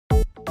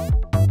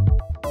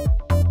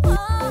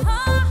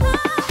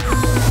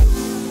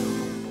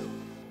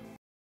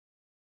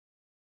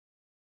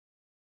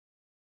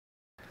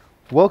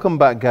Welcome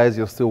back, guys.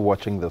 You're still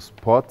watching The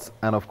Spot,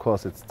 and of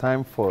course, it's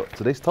time for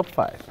today's top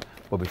 5.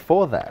 But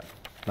before that,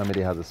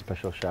 Lamide has a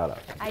special shout out.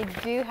 I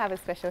do have a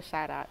special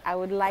shout out. I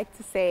would like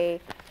to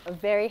say a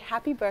very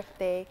happy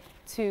birthday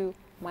to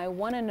my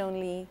one and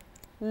only,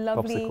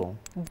 lovely, Popsicle.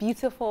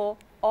 beautiful,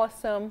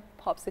 awesome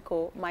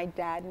popsicle, my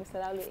dad, Mr.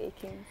 Laulu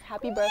Akins.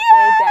 Happy birthday,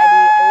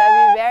 Daddy. I love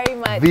you very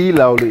much. The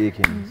Laulu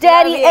Akins.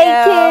 Daddy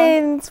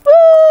Akins! Woo!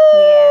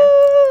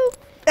 Yeah.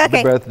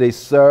 Happy birthday,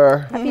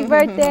 sir. Happy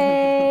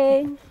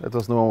birthday! Let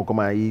us know when we'll come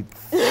and eat.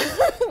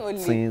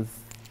 Since.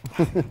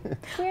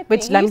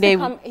 Which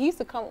he used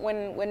to come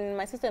when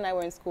my sister and I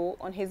were in school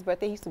on his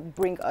birthday. He used to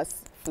bring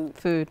us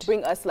food.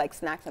 Bring us like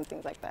snacks and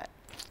things like that.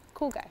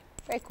 Cool guy.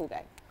 Very cool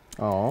guy.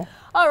 Oh.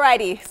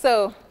 Alrighty,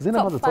 so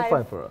Zainab has a top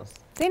 5 for us.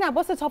 Zainab,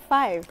 what's the top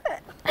 5?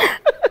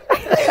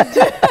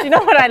 You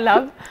know what I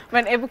love?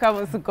 When Ebuka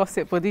wants to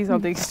gossip or do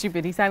something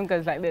stupid, his hand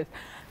goes like this.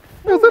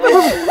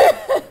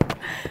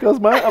 Because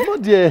I'm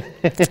not there.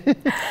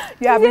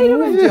 You haven't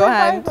moved your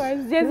hand.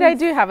 Yes, I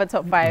do have a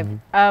top 5.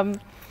 I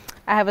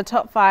have a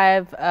top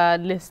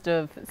 5 list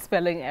of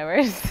spelling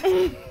errors.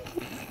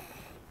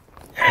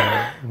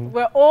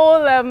 We're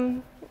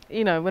all,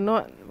 you know, we're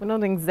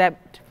not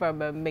exempt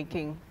from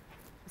making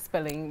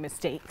spelling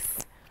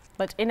mistakes.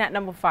 But in at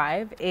number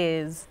 5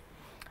 is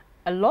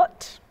a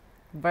lot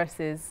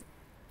versus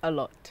a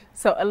lot.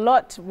 So a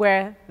lot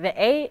where the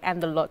A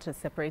and the lot are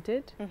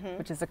separated,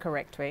 which is the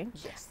correct way.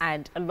 Yes.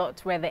 And a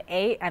lot where the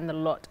A and the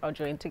lot are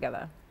joined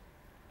together,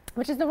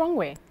 which is the wrong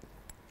way.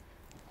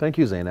 Thank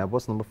you, Zainab.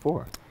 What's number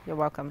 4? You're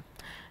welcome.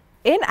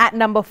 In at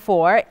number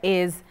 4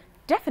 is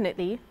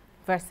definitely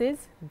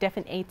versus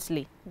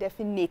definitely.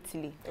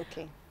 Definitely.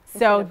 Okay.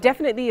 So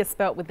definitely is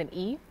spelled with an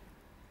E,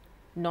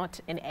 not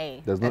an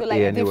A. There's So no like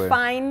A anywhere.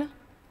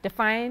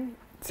 Define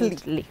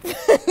Italy.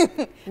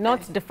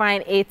 Not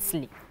define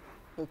Italy.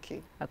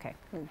 Okay. Okay.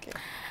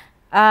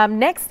 Okay.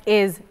 Next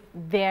is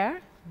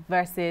there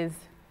versus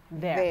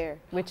there. There.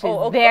 Which is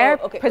Oh, okay, their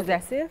okay,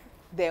 possessive.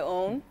 Their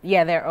own.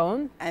 Yeah, their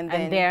own. And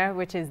And then there,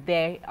 which is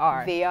they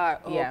are. They are.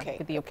 Oh, Yeah, okay.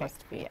 with the Okay.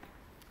 apostrophe. Yeah.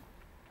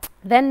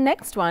 Then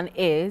next one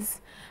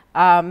is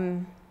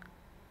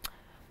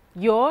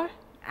your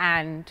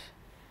and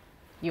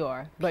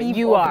your, but Peeve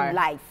you of are.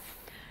 life.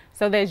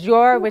 So there's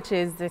your, which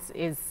is this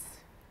is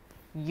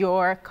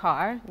your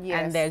car,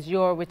 Yes. and there's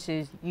your, which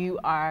is you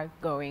are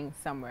going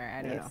somewhere.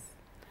 I don't know,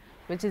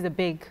 which is a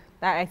big.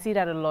 I see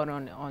that a lot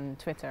on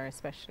Twitter,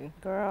 especially.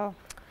 Girl.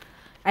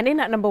 And in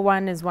that number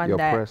 1 is one You're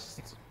that.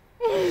 pressed.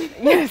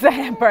 Yes, I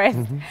am pressed.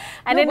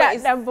 And No, in but that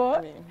it's-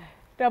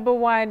 number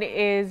 1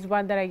 is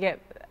one that I get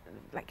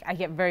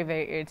very,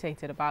 very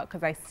irritated about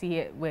because I see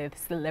it with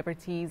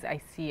celebrities.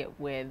 I see it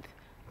with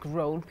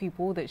grown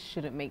people that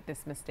shouldn't make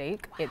this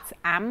mistake. Wow. It's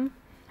am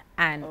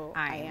and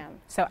I I'm. am.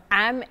 So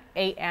am,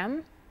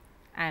 am,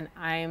 and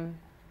I'm,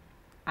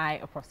 I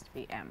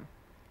apostrophe M.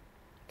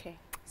 Okay.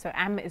 So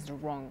am is the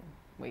wrong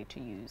way to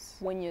use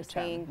When you're the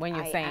term. saying when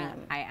you're I saying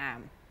am. I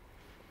am.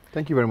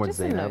 Thank you very much, Just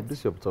a Zainab. note.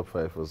 This your top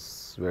 5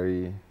 was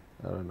very,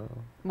 I don't know,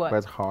 What?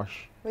 quite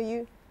harsh. Were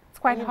you? It's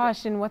quite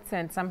harsh in what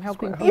sense? I'm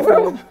helping quite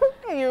people.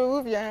 You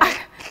remove your hand.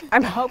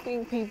 I'm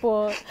helping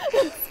people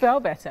spell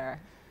better.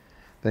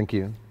 Thank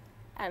you.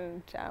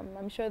 And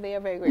I'm sure they are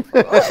very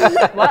grateful.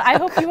 Well, I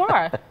hope you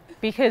are,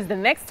 because the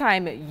next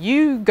time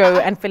you go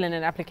and fill in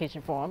an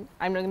application form,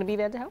 I'm not going to be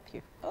there to help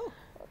you. Oh,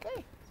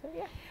 okay. So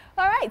yeah.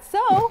 All right. So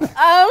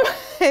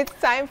it's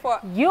time for.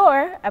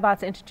 You're about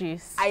to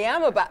introduce.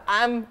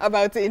 I'm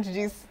about to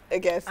introduce a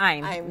guest.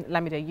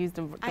 Lamide, use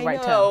the I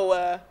right know.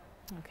 term.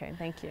 Okay,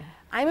 thank you.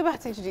 I'm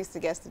about to introduce the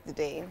guest of the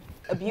day.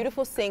 A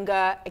beautiful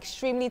singer,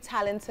 extremely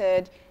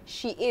talented.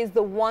 She is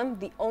the one,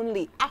 the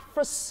only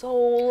Afro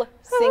soul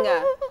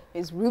singer.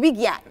 Is Ruby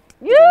Gyang.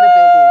 Yeah.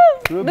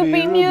 In the building.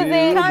 Ruby music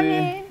Ruby.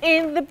 coming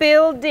in the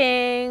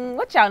building.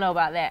 What y'all know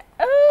about that?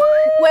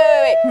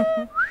 Wait.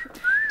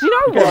 Do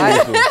you know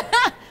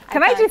what?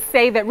 Can I just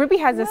say that Ruby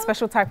has a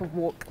special type of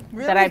walk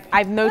that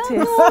I've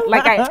noticed.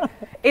 Like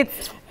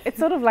it's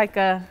sort of like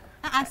a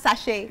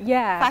Sachet.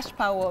 Yeah. Flash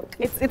power walk.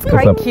 it's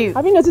quite cute.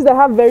 Have you noticed I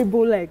have very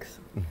bow legs?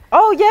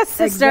 Oh yes,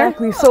 sister.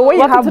 Exactly. So when you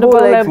Welcome have to the bow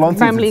Bow legs, Leg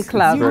family it's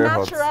club. very hot.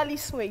 naturally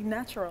sway,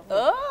 natural.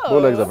 Oh. Bow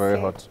legs are very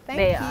hot.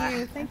 They Thank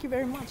you. Thank you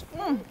very much.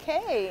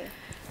 Okay.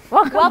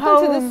 Welcome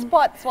Welcome to home. the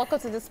spots. Welcome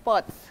to the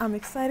spots. I'm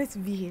excited to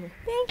be here.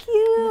 Thank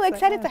you. Yes, I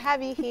Excited am. to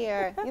have you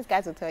here. These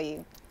guys will tell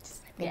you. I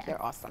think Yeah.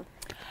 you're awesome.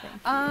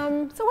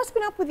 So what's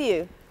been up with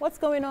you? What's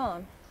going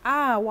on?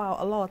 Wow,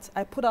 a lot.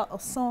 I put out a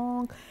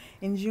song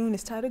in June.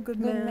 It's titled Good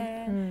Man.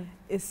 Man.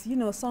 It's,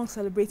 a song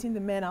celebrating the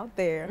men out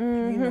there,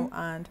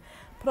 and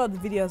put out the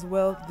video as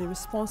well. The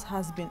response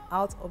has been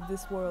out of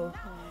this world.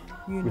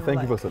 We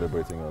thank you for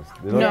celebrating us.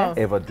 They don't No.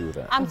 ever do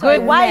that. I'm sorry.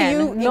 Good Why man,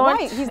 you? not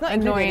Why he's not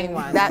annoying included in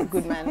one. that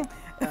good man?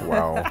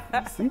 Wow.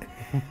 See?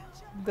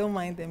 Don't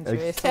mind them, Thank-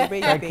 Joy.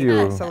 Celebrate thank you, baby.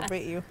 you.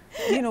 Celebrate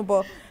you.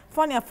 But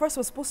funny, at first it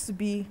was supposed to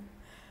be,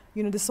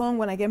 the song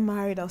When I Get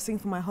Married, I'll sing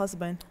for my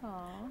husband.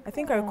 I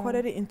think I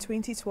recorded it in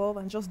 2012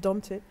 and just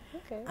dumped it.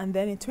 Okay. And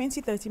then in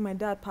 2013, my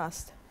dad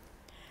passed.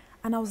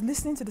 And I was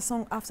listening to the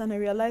song after and I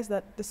realized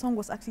that the song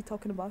was actually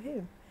talking about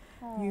him.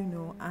 you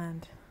know,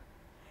 and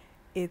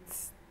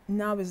it's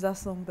now is that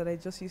song that I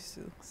just used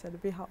to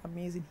celebrate how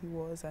amazing he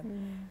was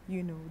and,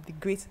 you know, the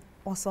great,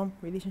 awesome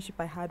relationship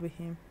I had with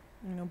him,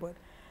 you know. But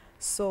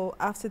so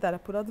after that, I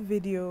put out the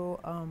video,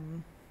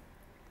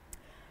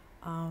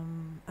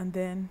 and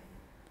then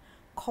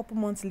a couple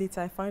months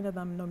later, I find out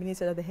I'm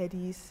nominated at the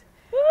Headies.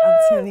 I'm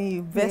telling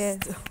you,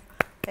 best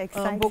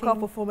vocal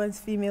performance,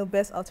 female,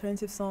 best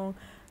alternative song,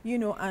 you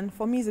know. And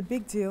for me, it's a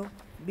big deal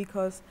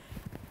because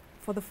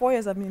for the 4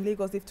 years I've been in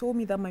Lagos, they've told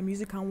me that my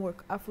music can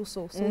work, Afro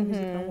soul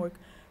music can work,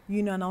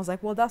 you know. And I was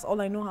like, well, that's all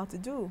I know how to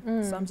do,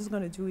 so I'm just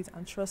going to do it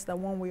and trust that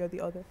one way or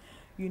the other,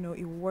 you know,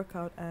 it will work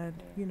out. And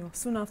you know,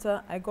 soon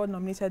after, I got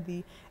nominated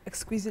the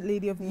Exquisite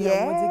Lady of the Year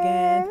Awards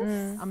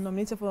again. I'm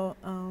nominated for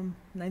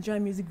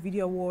Nigerian Music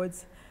Video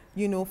Awards,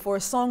 you know, for a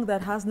song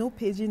that has no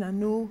paging and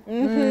no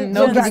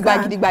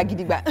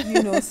gidigba.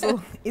 You know,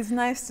 so it's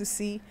nice to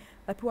see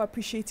that people are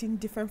appreciating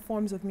different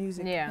forms of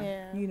music.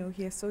 You know,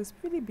 here. So it's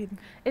really been.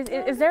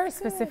 Is there a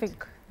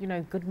specific, you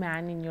know, good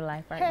man in your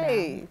life right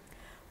now?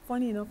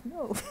 Funny enough,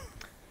 no.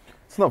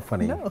 It's not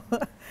funny. No.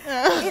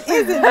 It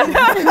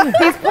isn't.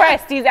 He's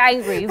pressed. He's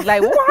angry. He's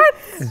like, what?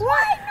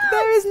 Why not?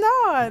 There is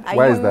not.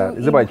 Why is that?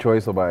 Is it by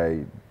choice or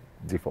by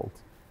default?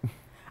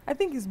 I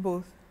think it's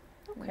both.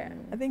 Okay.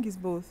 I think it's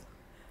both.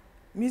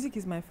 Music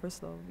is my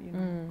first love, you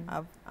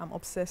know. I'm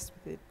obsessed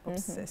with it,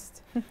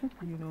 obsessed,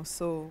 you know.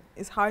 So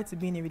it's hard to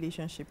be in a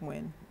relationship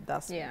when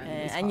that's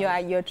and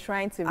you're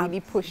trying to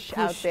really push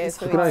out there.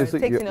 So it's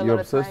taking a lot you're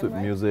of obsessed time, with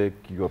right? music.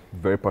 You're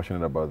very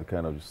passionate about the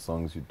kind of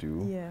songs you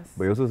do. Yes.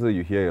 But you also say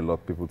you hear a lot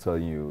of people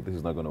telling you this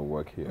is not going to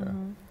work here.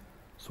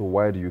 So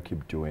why do you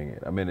keep doing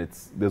it? I mean,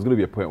 there's going to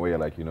be a point where you're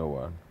like, you know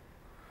what?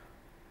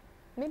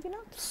 Maybe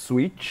not.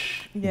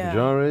 Switch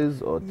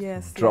genres or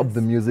drop the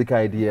music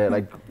idea.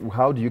 Like,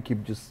 how do you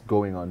keep just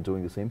going on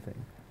doing the same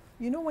thing?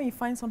 You know, when you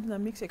find something that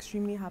makes you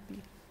extremely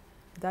happy,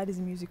 that is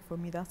music for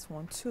me. That's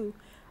one. Two,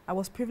 I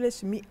was privileged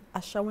to meet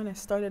Asha when I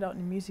started out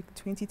in music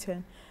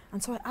 2010.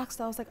 And so I asked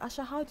her, I was like,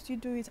 Asha, how did you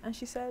do it? And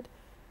she said,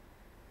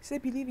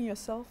 believe in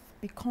yourself,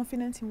 be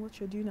confident in what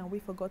you're doing and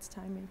wait for God's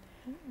timing.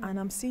 And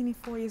I'm seeing it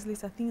 4 years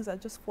later, things are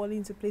just falling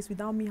into place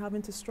without me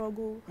having to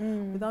struggle,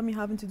 without me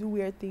having to do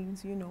weird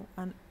things, you know.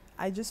 And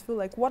I just feel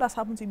like what has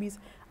happened to me is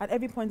at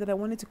every point that I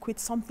wanted to quit,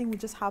 something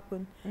would just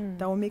happen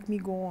that will make me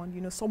go on.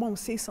 You know, someone will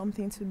say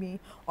something to me,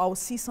 or I will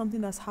see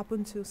something that's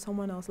happened to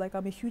someone else. Like,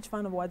 I'm a huge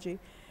fan of Waje,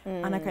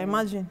 and I can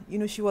imagine, you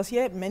know, she was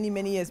here many,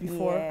 many years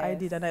before I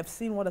did, and I've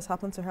seen what has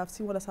happened to her. I've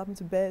seen what has happened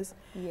to Bez,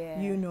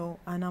 you know,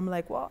 and I'm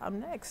like, well, I'm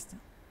next.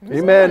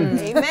 Amen.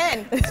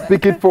 Amen.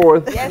 Speak it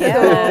forth. Yes,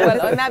 so,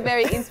 well, on that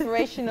very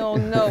inspirational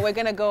note, we're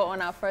going to go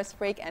on our first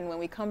break, and when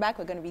we come back,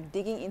 we're going to be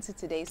digging into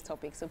today's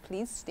topic. So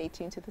please stay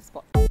tuned to the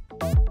spot.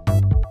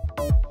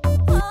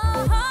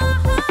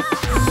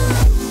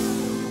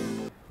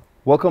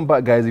 Welcome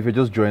back, guys. If you're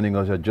just joining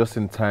us, you're just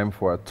in time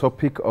for our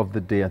topic of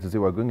the day. And today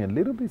we're going a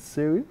little bit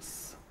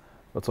serious.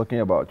 We're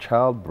talking about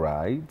child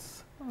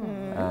brides.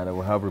 And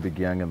we'll have Ruby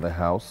Gyang in the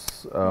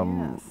house.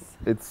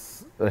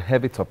 It's a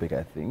heavy topic,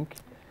 I think.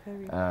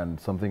 And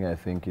something I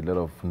think a lot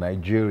of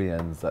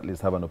Nigerians at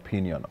least have an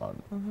opinion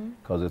on.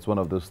 Because it's one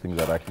of those things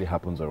that actually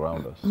happens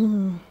around us.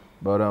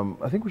 But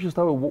I think we should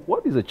start with,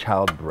 what is a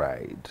child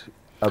bride?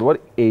 At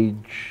what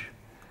age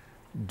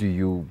do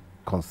you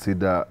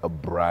consider a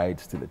bride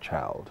still a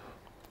child?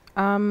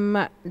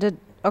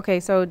 Okay,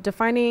 so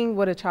defining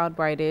what a child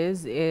bride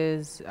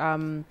is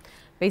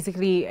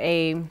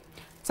basically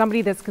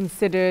somebody that's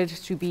considered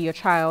to be a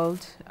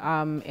child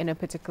in a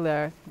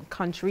particular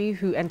country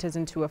who enters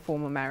into a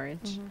formal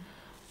marriage.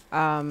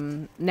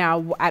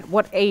 Now, at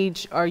what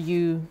age are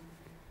you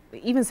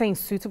even saying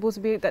suitable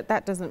to be?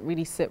 That doesn't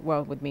really sit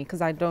well with me,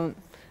 because I don't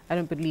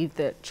believe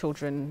that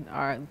children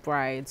are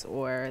brides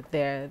or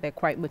they're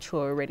quite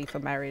mature or ready for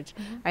marriage.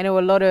 I know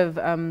a lot of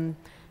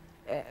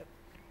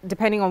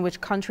depending on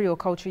which country or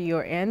culture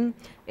you're in,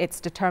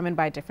 it's determined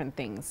by different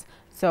things.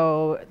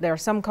 So there are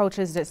some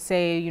cultures that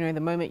say, you know,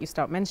 the moment you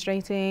start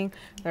menstruating.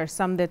 There are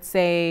some that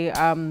say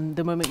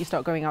the moment you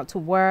start going out to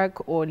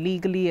work, or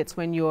legally it's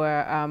when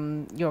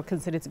you're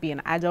considered to be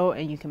an adult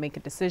and you can make a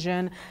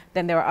decision.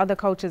 Then there are other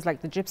cultures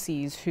like the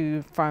Gypsies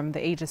who from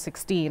the age of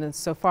 16, and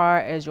so far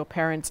as your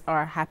parents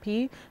are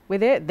happy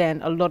with it,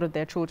 then a lot of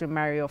their children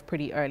marry off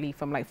pretty early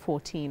from like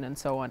 14 and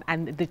so on.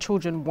 And the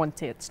children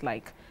want it,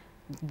 like,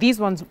 these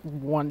ones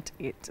want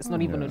it. It's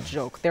not even a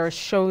joke. There are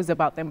shows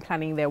about them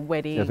planning their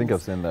weddings. I think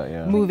I've seen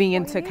that, moving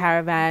into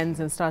caravans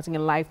and starting a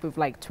life with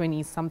like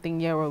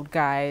 20-something-year-old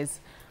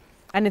guys.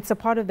 And it's a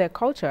part of their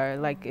culture.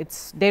 Like,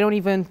 they don't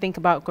even think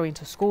about going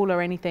to school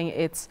or anything.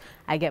 It's,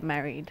 I get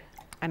married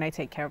and I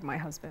take care of my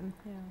husband.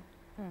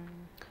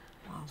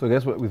 So I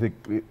guess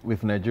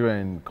with Nigeria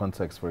in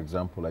context, for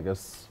example, I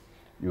guess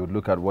you would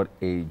look at what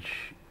age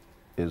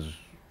is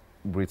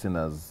written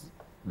as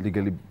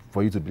legally,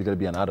 for you to legally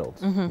be an adult,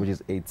 which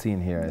is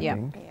 18 here, I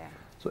think.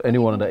 So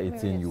anyone under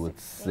 18 you would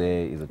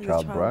say is a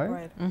child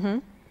bride.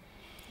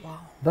 Wow.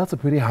 That's a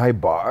pretty high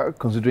bar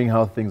considering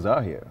how things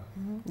are here.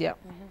 Mm-hmm.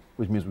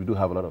 Which means we do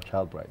have a lot of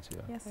child brides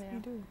here. Yes, we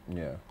do.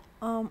 Yeah.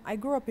 I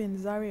grew up in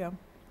Zaria,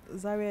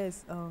 Zaria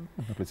is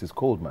That place is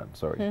cold, man.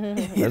 Sorry.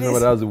 I remember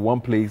that was the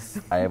one place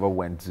I ever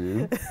went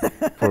to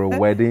for a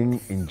wedding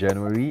in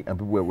January, and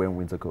people were wearing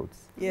winter coats.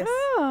 yes.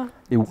 Ah.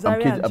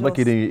 I'm not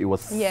kidding you. It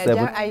was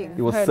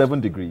Yeah,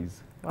 7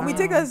 degrees. And we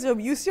take us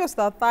you see us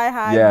our thigh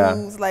high Yeah.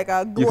 boots, like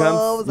our You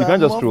gloves.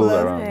 can't just stroll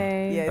mufflers. around.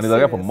 Hey. Yeah, And it's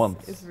like that for serious.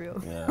 months. It's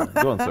real. Yeah.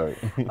 Go on, sorry.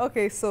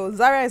 Okay, so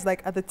Zaria is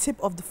like at the tip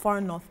of the far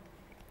north.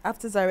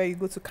 After Zaria, you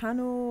go to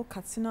Kano,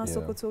 Katsina, Yeah.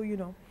 Sokoto, you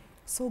know.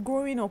 So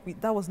growing up,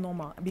 that was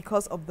normal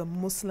because of the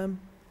Muslim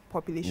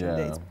population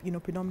there. It's, Yeah.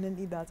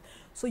 predominantly that.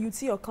 So you'd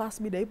see your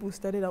classmate that people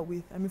started out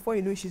with, and before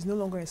you know it, she's no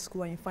longer in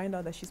school, and you find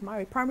out that she's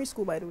married. Primary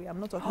school, by the way. I'm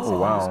not talking Oh,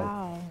 secondary wow.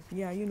 school.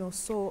 Yeah,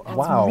 so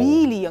Wow.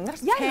 Really young.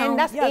 That's yeah, 10, now,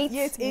 that's yeah, 8,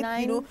 yeah, it's 8,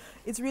 9.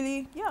 it's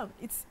really,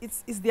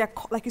 it's their,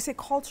 like you say,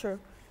 culture,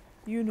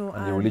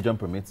 And the religion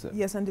permits it.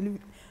 Yes, and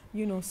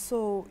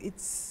so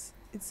it's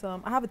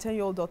I have a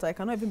 10-year-old daughter. I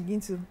cannot even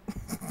begin to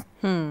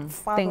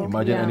fathom,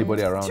 Imagine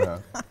anybody around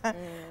her.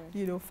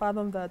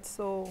 fathom that.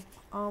 So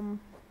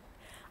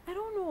I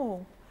don't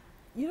know.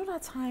 You know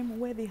that time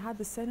where they had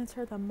the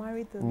senator that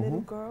married the little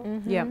girl?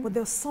 Yeah. But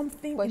there's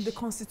something in the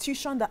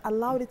constitution that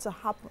allowed it to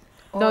happen.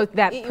 No,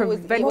 that it was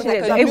prevented like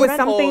it. a It was loophole.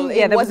 something, It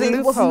yeah, there was a wasn't-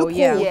 It was a loophole, loophole.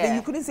 yeah. That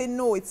you couldn't say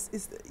no.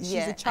 She's a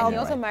And child. he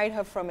also bride. married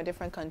her from a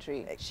different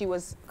country. She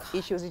was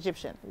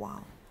Egyptian.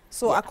 Wow.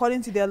 So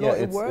according to their law,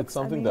 it works. It's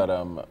something that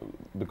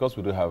because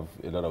we do have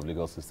a lot of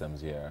legal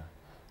systems here,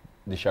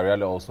 the Sharia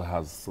law also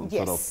has some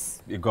sort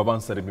of, it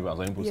governs certain people, and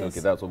some people say, Yes.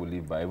 okay, that's what we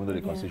live by, even though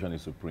the constitution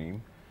is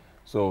supreme.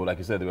 So like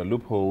you said, there were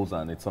loopholes,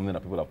 and it's something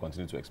that people have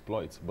continued to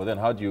exploit. But then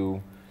how do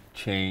you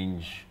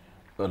change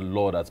a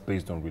law that's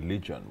based on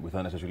religion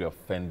without necessarily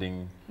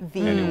offending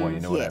anyone,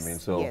 you know what I mean?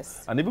 So,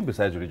 and even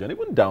besides religion,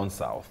 even down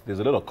south, there's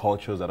a lot of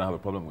cultures that don't have a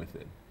problem with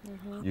it.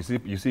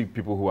 You see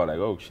people who are like,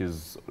 oh,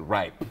 she's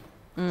ripe.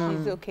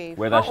 She's okay.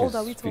 Whether How old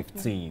are we she's talking?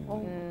 15,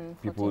 14,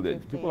 people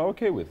 15. are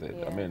okay with it.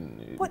 Yeah. I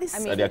mean, What is-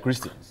 they're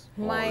Christians.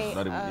 or My, it's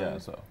not even,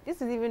 so.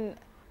 This is even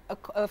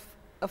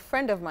a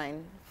friend of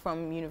mine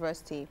from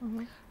university.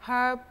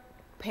 Her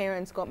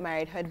parents got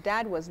married. Her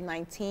dad was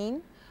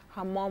 19.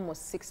 Her mom was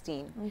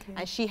 16. Okay.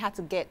 And she had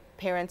to get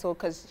parental,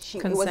 because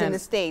it was in the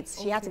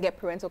States, she had to Okay. get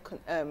parental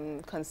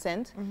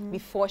consent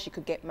before she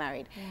could get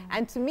married.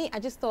 And to me, I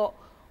just thought,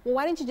 well,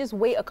 why didn't you just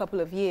wait a couple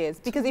of years?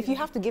 Because if you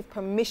have to give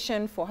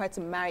permission for her to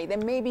marry,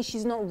 then maybe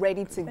she's not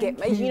ready to get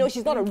married. You know,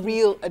 she's not a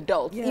real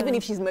adult, even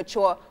if she's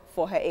mature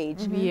for her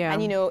age. Yeah.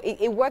 And, you know,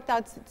 it worked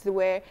out to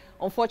where,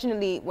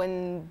 unfortunately,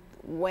 when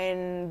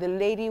the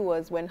lady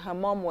was, when her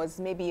mom was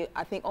maybe,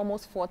 I think,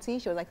 almost 40,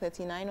 she was like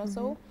 39 or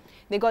so,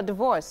 they got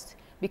divorced.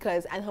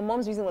 Because, and her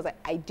mom's reason was like,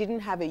 I didn't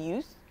have a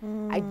youth,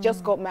 I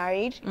just got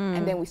married,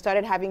 and then we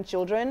started having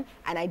children,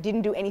 and I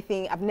didn't do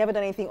anything, I've never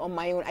done anything on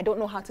my own, I don't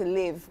know how to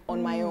live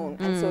on my own.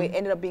 And so it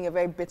ended up being a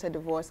very bitter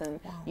divorce, and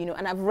you know,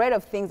 and I've read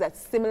of things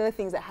similar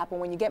things that happen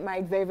when you get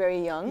married very, very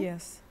young.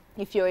 Yes.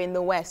 If you're in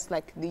the West,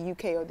 like the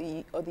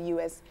UK or the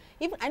US,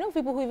 even I know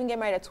people who even get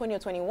married at 20 or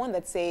 21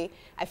 that say,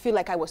 I feel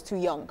like I was too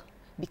young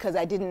because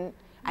I didn't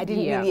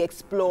really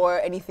explore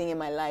anything in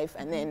my life,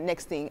 and then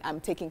next thing I'm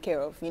taking care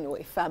of, you know,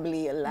 a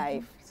family, a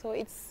life. So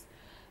it's,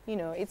 you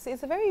know, it's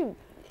a very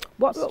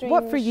What for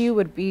strange- you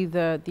would be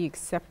the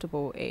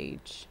acceptable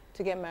age?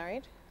 to get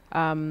married.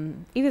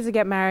 Either to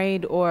get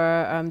married or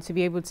to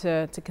be able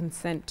to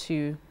consent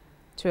to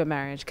a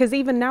marriage. Because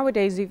even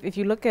nowadays, if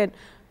you look at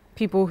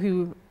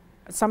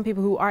some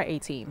people who are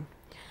 18,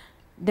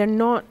 they're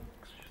not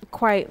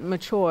quite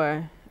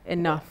mature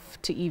enough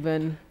to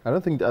even. I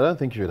don't think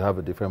you should have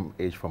a different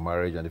age for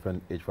marriage and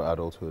different age for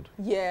adulthood.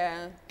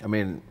 Yeah. I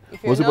mean,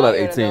 If you're most people not, are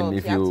you're 18. adult,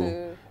 If you have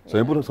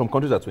you, to- some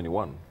countries are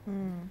 21.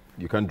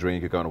 You can't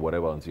drink, you can't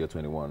whatever until you're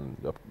 21.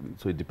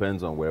 So it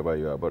depends on wherever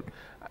you are. But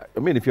I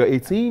mean, if you're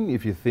 18,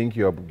 if you think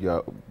you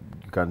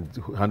can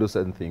handle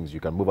certain things, you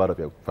can move out of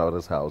your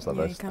father's house at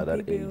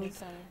that age.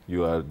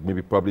 You are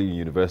maybe probably in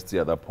university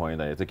at that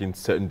point, and you're taking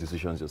certain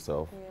decisions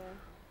yourself. Yeah.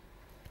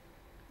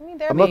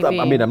 I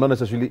mean, I'm not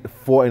necessarily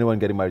for anyone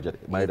getting married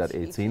at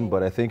 18,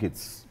 but I think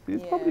it's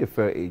probably a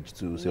fair age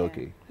to say,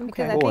 okay,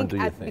 because go and do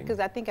your thing. because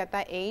I think at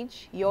that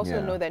age, you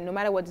also know that no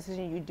matter what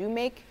decision you do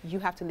make, you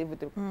have to live with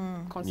the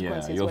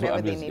consequences, you also,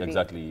 whatever they may be.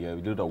 exactly. Yeah,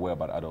 we do not worry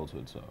about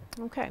adulthood. So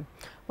Okay.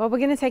 Well, we're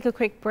going to take a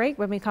quick break.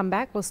 When we come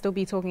back, we'll still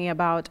be talking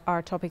about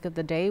our topic of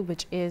the day,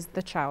 which is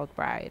the child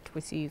bride.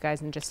 We'll see you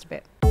guys in just a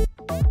bit.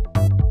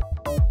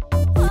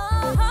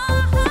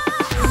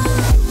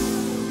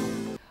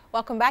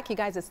 Welcome back. You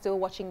guys are still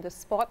watching The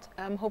Spot.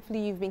 Hopefully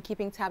you've been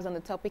keeping tabs on the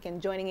topic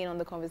and joining in on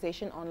the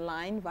conversation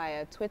online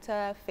via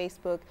Twitter,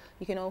 Facebook.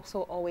 You can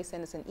also always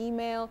send us an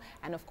email.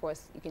 And of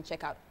course, you can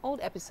check out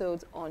old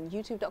episodes on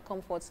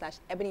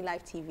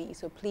youtube.com/EbonylifeTV.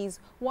 So please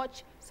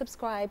watch,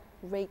 subscribe,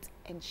 rate,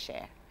 and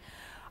share.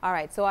 All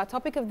right, so our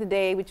topic of the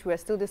day, which we're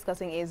still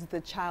discussing, is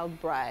the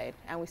child bride.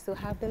 And we still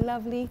have the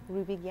lovely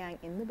Ruby Gyang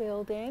in the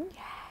building.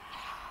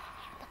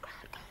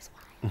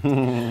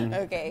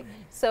 Okay,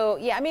 so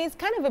yeah, I mean, it's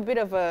kind of a bit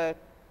of a,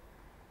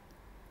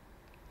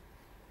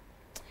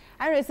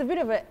 I don't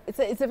know,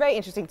 it's a very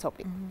interesting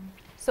topic.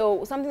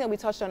 So something that we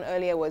touched on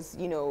earlier was,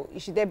 you know,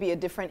 should there be a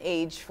different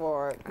age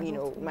for, you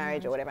know,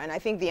 marriage or whatever? And I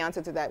think the answer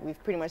to that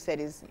we've pretty much said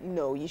is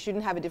no, you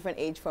shouldn't have a different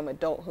age from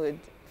adulthood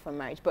from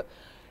marriage. But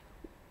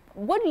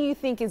what do you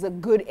think is a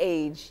good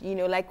age? You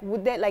know, like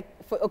would there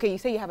okay, you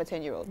say you have a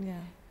 10-year-old. Yeah.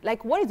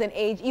 Like what is an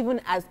age, even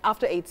as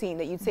after 18,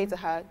 that you'd say to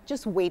her,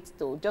 just wait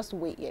though, just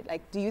wait yet?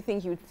 Like do you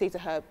think you would say to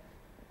her,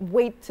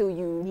 wait till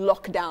you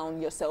lock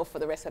down yourself for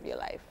the rest of your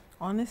life?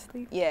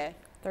 Honestly? Yeah.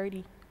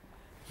 30.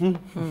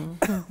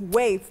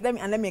 Wait,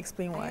 let me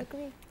explain why. I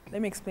agree.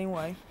 Let me explain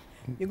why.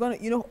 You're gonna,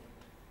 you know,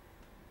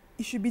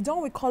 you should be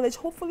done with college,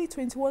 hopefully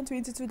 21,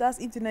 22, that's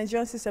if the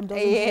Nigerian system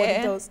doesn't do what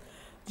it does.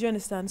 Do you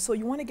understand? So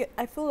you want to get,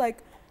 I feel like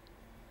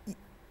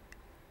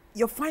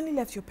you're finally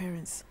left your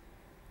parents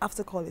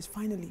after college,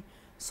 finally.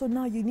 So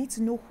now you need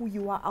to know who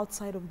you are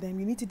outside of them.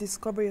 You need to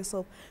discover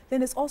yourself. Then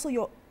there's also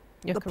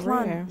the career.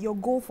 plan, your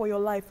goal for your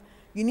life.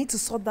 You need to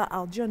sort that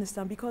out. Do you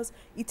understand? Because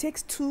it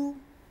takes two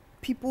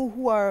people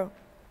who are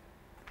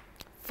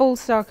Full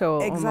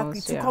circle. exactly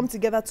almost, to come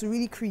together to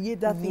really create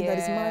that thing that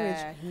is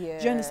marriage. Yeah.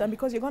 Do you understand?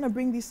 Because you're going to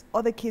bring these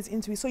other kids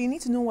into it. So you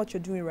need to know what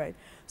you're doing right.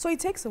 So it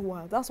takes a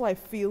while. That's why I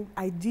feel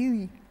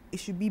ideally it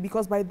should be,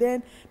 because by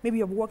then maybe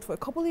you've worked for a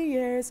couple of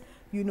years,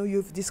 you know,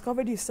 you've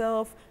discovered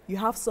yourself, you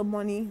have some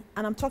money,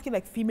 and I'm talking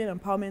like female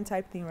empowerment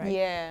type thing, right?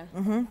 Yeah.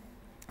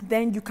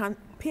 Then you can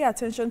pay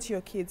attention to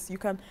your kids. You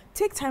can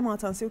take time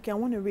out and say, okay, I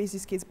want to raise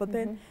these kids. But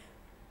then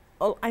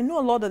I know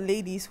a lot of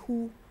ladies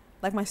who,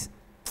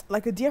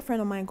 like a dear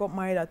friend of mine got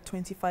married at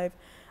 25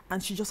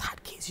 and she just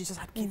had kids. She just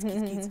had kids,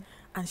 kids.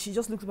 And she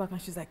just looks back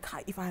and she's like,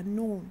 if I had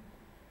known.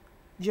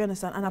 Do you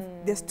understand?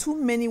 And there's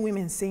too many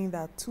women saying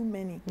that, too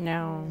many.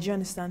 No. Do you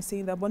understand?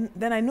 Saying that. But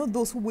then I know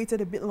those who waited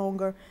a bit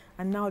longer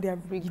and now they're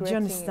regretting. Do you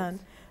understand?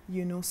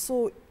 You know,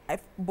 so,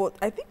 but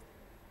I think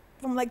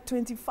from like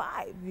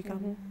 25, you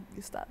can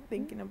you start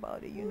thinking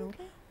about it, you know.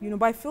 You know,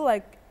 but I feel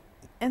like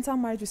enter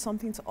marriage with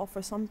something to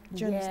offer. Do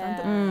you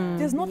understand?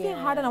 There's nothing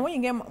harder than when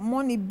you get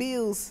money,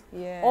 bills,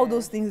 all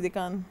those things, they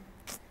can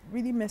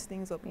really mess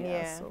things up.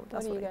 Yeah. So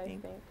that's what I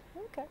think.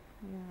 Okay.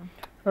 Yeah.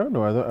 I don't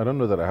know. I don't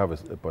know that I have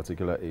a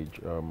particular age.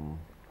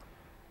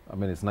 I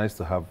mean, it's nice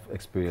to have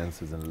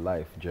experiences in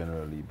life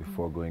generally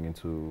before going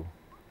into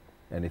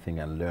anything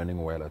and learning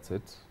while at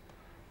it.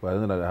 But I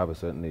don't know that I have a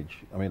certain age.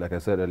 I mean, like I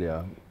said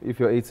earlier, if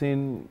you're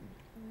 18,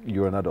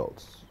 you're an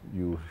adult.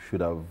 You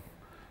should have,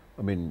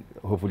 I mean,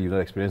 hopefully you've not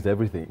experienced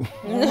everything.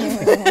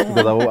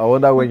 Because I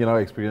wonder when you now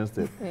experienced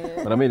it.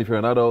 Yeah. But I mean, if you're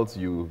an adult,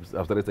 you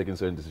have started taking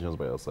certain decisions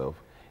by yourself.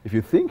 If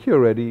you think you're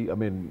ready, I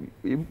mean,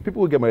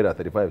 people who get married at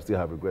 35 still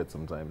have regrets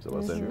sometimes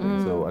about certain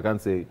things. So I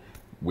can't say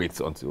wait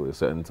until a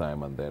certain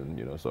time and then,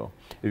 you know, so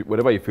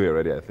whatever you feel you're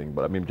ready, I think.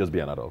 But I mean, just be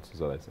an adult, is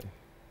what I say.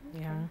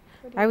 Yeah.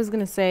 I was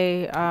going to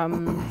say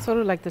sort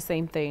of like the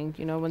same thing,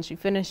 you know, once you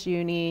finish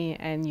uni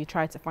and you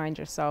try to find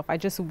yourself, I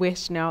just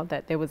wish now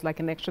that there was like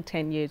an extra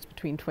 10 years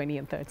between 20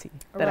 and 30,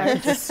 that I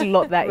could just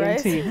slot that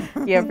into.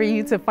 Yeah, for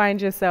you to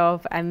find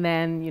yourself and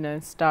then, you know,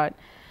 start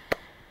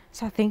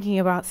thinking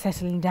about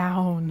settling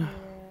down. Yeah.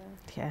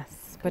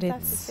 Yes, but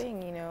that's the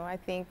thing, you know, I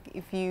think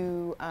if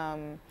you,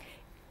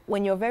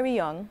 when you're very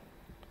young,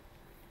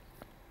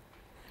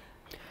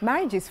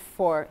 marriage is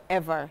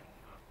forever.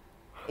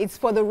 It's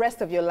for the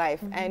rest of your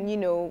life. And, you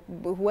know,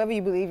 whoever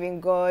you believe in,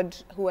 God,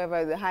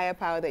 whoever, the higher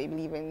power that you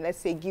believe in, let's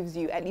say gives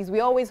you, at least, we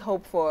always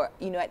hope for,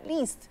 you know, at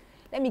least,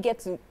 let me get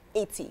to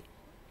 80,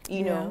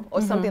 you know,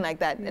 or something like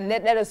that. And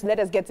let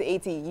us get to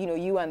 80, you know,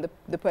 you and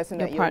the person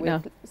that you're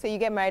with. So you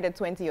get married at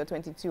 20 or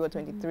 22 or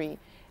 23.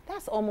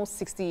 That's almost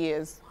 60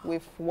 years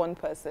with one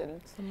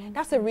person.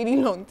 That's a really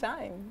long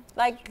time.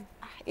 Like,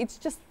 it's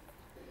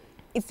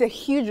a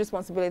huge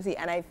responsibility,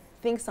 and I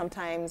think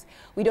sometimes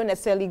we don't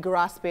necessarily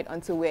grasp it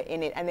until we're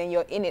in it, and then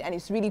you're in it and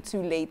it's really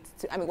too late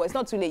to, I mean, well, it's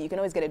not too late, you can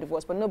always get a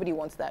divorce, but nobody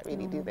wants that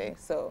really, do they?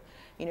 So,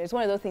 you know, it's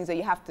one of those things that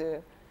you have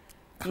to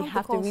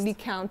really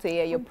count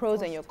your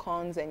pros and your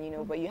cons, and, you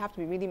know, but you have to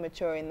be really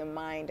mature in the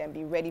mind and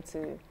be ready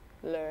to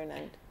learn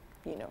and,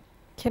 you know,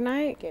 can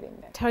I get in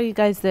there. Tell you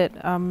guys that,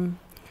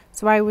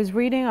 so I was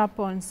reading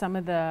up on some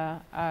of the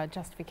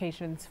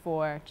justifications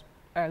for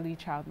early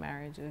child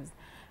marriages.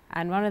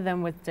 And one of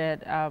them was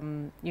that,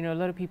 you know, a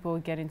lot of people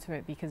get into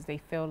it because they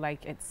feel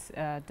like it's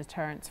a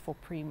deterrence for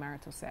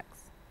premarital sex.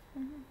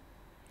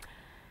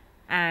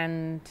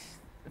 And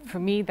for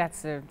me,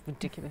 that's a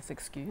ridiculous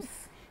excuse.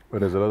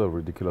 Well, there's a lot of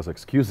ridiculous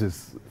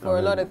excuses. For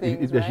a lot of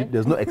things, right?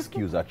 There's no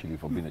excuse, actually,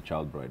 for being a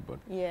child bride. But,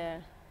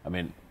 I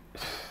mean,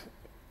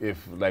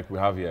 if, like we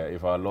have here,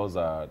 if our laws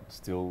are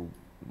still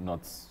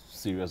not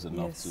serious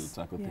enough to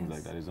tackle things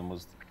like that, it's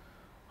almost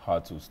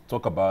hard to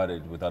talk about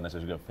it without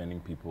necessarily offending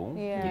people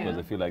because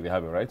they feel like they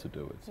have a right to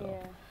do it. So.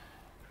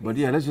 But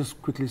yeah, let's just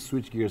quickly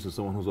switch gears to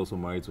someone who's also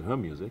married to her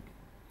music.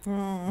 We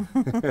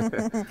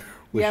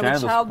have a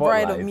child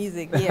bride of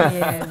music. We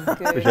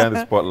shine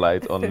the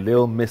spotlight on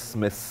Lil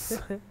Miss.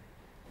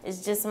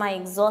 It's just my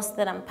exhaust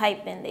that I'm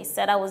piping. They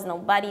said I was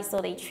nobody,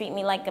 so they treat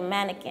me like a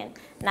mannequin.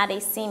 Now they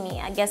see me,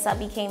 I guess I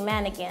became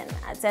man again.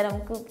 I tell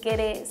them, get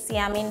it, see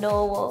I'm in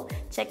the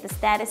check the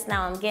status,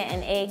 now I'm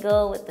getting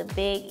ego with the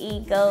big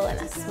ego, and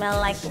I smell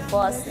like a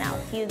boss now,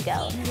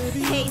 Hugo.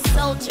 Hey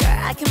soldier,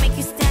 I can make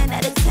you stand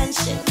at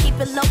attention.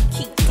 Keep it low,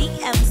 keep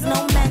DMs,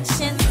 no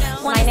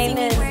mentions. My name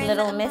is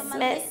Little Miss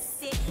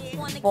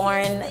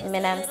born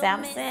Minam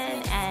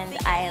Sampson, and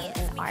I am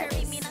an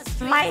artist.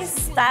 My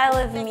style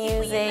of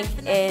music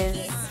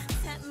is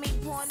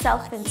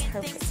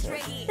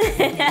self-interpreted.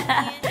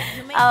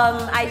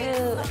 I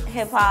do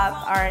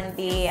hip-hop,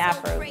 R&B,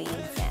 Afro beats,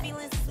 and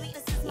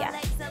yeah.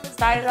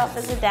 Started off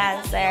as a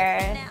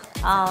dancer.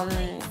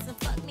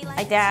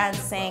 I dance,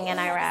 sing, and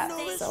I rap.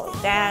 So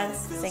dance,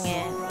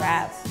 singing,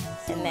 rap,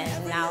 and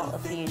then now a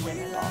fusion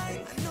of all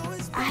three.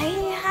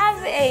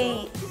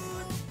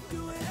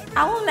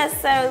 I won't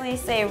necessarily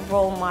say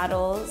role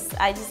models.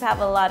 I just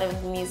have a lot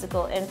of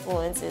musical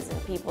influences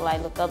and people I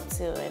look up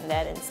to and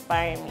that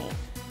inspire me.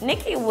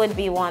 Nicki would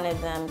be one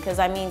of them, because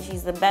I mean,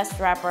 she's the best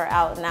rapper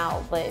out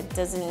now, but it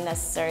doesn't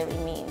necessarily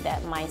mean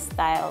that my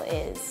style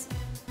is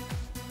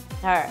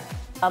her.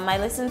 I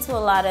listen to a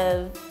lot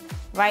of,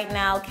 right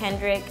now,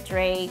 Kendrick,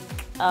 Drake,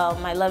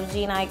 I love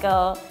G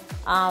Nyko,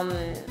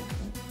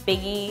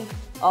 Biggie,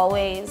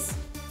 always,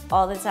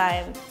 all the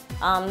time,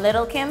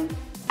 Lil' Kim.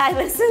 I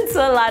listen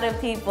to a lot of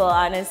people,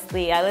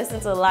 honestly. I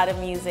listen to a lot of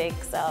music,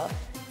 so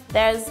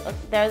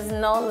there's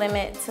no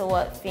limit to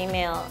what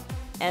female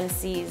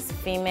MCs,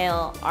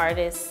 female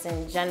artists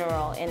in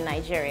general in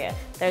Nigeria.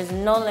 There's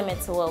no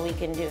limit to what we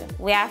can do.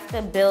 We have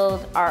to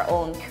build our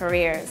own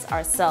careers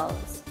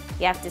ourselves.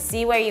 You have to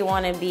see where you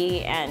want to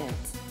be and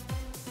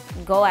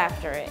go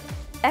after it.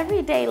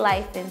 Everyday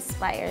life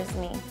inspires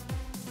me.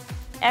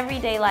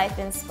 Everyday life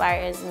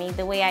inspires me.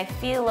 The way I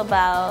feel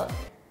about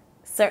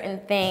certain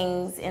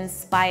things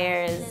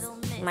inspires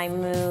my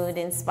mood,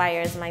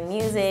 inspires my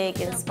music,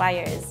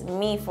 inspires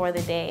me for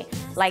the day.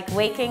 Like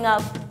waking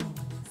up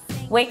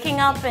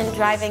and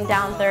driving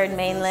down 3rd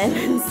Mainland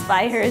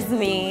inspires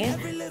me.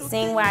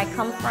 Seeing where I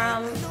come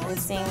from and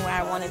seeing where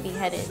I want to be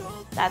headed,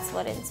 that's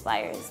what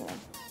inspires me.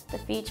 The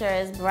future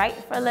is bright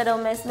for Little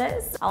Miss.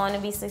 I want to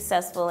be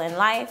successful in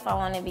life. I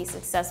want to be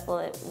successful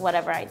at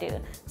whatever I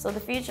do. So the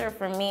future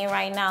for me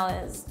right now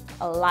is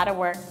a lot of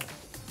work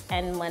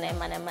and money,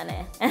 money,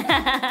 money.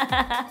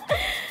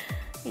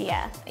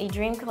 Yeah, a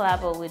dream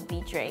collabo would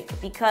be Drake,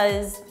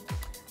 because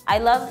I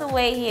love the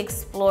way he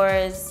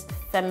explores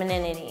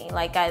femininity.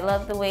 Like, I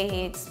love the way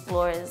he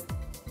explores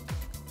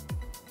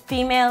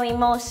female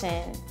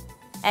emotion.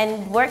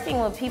 And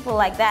working with people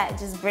like that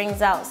just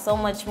brings out so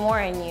much more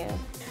in you.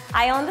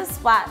 I own the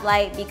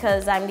spotlight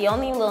because I'm the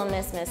only Little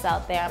Miss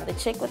out there. I'm the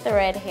chick with the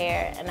red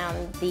hair, and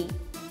I'm the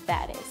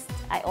baddest.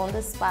 I own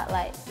the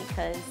spotlight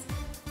because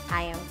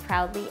I am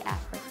proudly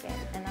African,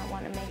 and I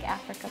want to make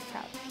Africa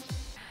proud.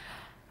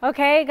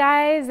 Okay,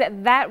 guys,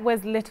 that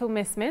was Little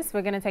Miss.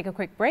 We're going to take a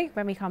quick break.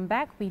 When we come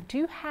back, we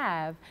do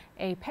have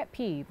a pet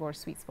peeve or a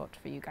sweet spot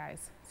for you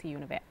guys. See you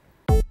in a bit.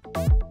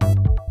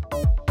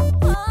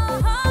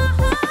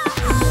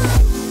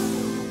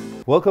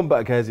 Welcome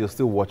back, guys. You're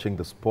still watching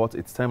The Spot.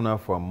 It's time now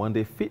for our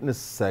Monday fitness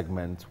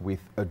segment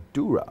with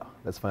Adura.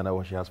 Let's find out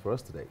what she has for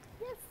us today.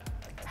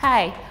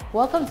 Hi,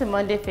 welcome to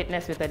Monday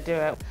Fitness with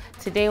Adura.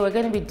 Today we're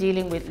going to be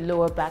dealing with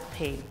lower back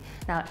pain.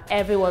 Now,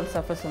 everyone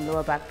suffers from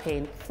lower back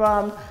pain,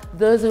 from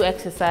those who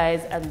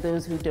exercise and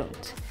those who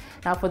don't.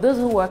 Now, for those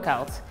who work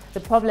out, the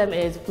problem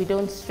is we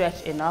don't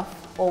stretch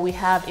enough, or we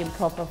have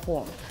improper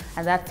form,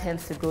 and that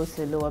tends to go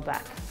to the lower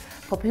back.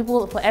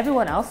 For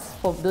everyone else,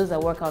 for those that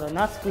work out or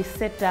not, we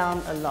sit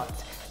down a lot.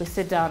 We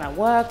sit down at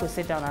work, we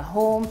sit down at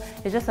home.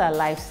 It's just our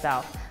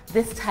lifestyle.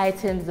 This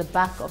tightens the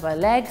back of our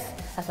legs,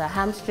 that's our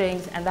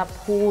hamstrings, and that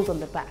pulls on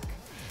the back.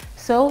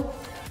 So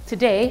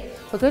today,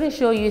 we're going to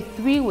show you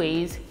 3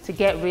 ways to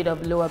get rid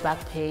of lower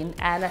back pain,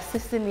 and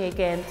assisting me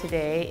again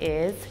today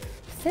is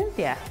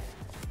Cynthia.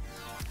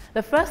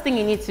 The first thing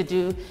you need to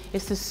do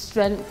is to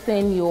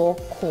strengthen your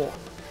core.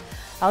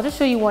 I'll just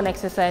show you one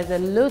exercise. There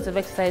are loads of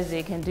exercises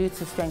you can do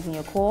to strengthen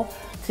your core.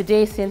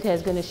 Today, Cynthia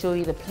is going to show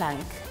you the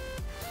plank,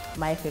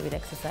 my favorite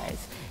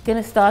exercise. You're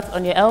going to start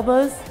on your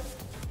elbows.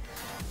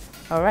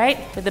 All right,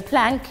 with the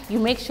plank, you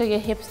make sure your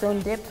hips don't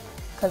dip,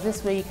 because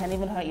this way you can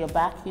even hurt your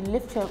back. You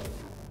lift your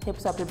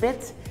hips up a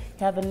bit.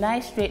 You have a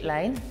nice straight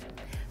line,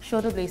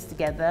 shoulder blades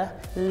together,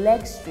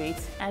 legs straight,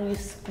 and you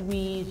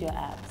squeeze your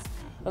abs.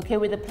 Okay,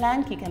 with the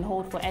plank, you can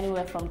hold for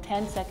anywhere from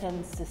 10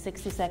 seconds to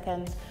 60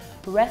 seconds,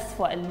 rest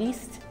for at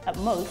least, at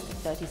most,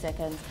 30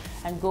 seconds,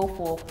 and go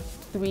for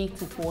 3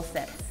 to 4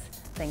 sets.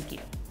 Thank you.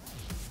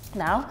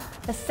 Now,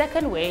 the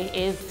second way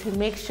is to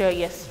make sure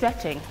you're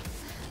stretching.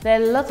 There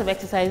are lots of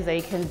exercises that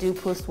you can do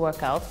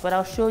post-workout, but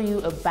I'll show you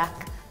a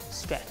back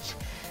stretch.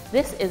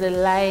 This is a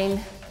lying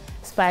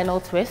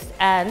spinal twist,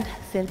 and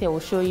Cynthia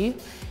will show you.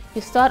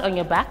 You start on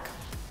your back,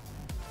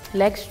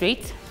 legs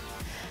straight.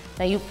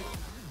 Now you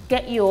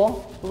get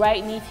your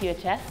right knee to your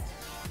chest.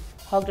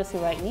 Hug just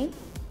your right knee.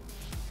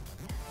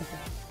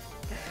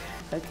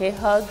 Okay,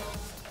 hug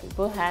with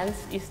both hands.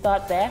 You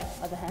start there,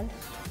 other hand.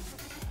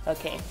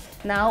 Okay,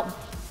 now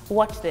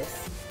watch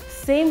this.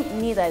 Same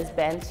knee that is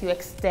bent, you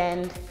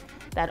extend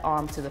that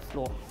arm to the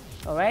floor,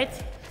 all right?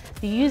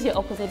 You use your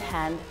opposite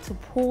hand to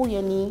pull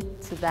your knee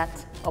to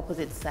that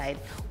opposite side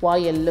while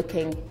you're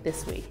looking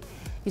this way.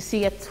 You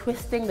see you're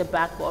twisting the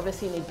back, but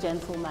obviously in a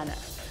gentle manner.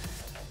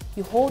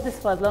 You hold this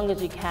for as long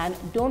as you can.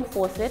 Don't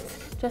force it,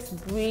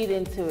 just breathe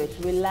into it,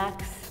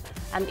 relax.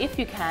 And if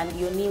you can,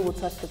 your knee will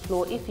touch the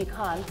floor. If you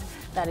can't,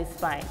 that is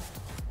fine.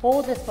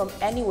 Hold this from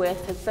anywhere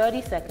to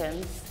 30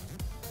 seconds,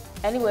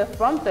 anywhere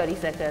from 30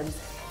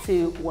 seconds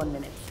to 1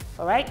 minute,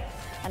 all right?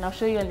 And I'll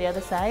show you on the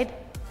other side.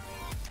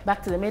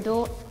 Back to the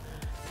middle,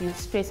 you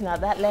straighten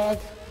out that leg.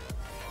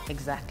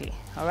 Exactly,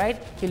 all right?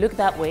 You look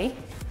that way.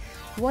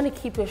 You want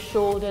to keep your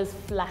shoulders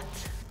flat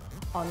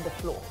on the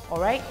floor, all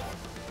right?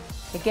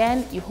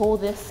 Again, you hold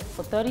this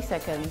for 30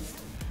 seconds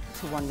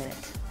to 1 minute.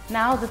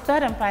 Now, the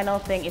third and final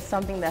thing is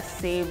something that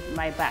saved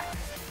my back.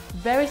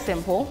 Very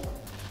simple.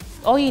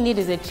 All you need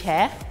is a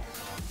chair.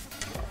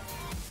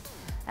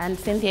 And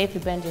Cynthia, if you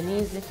bend your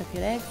knees, lift up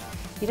your legs.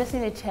 You just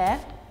need a chair.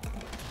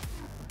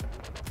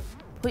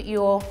 Put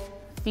your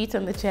feet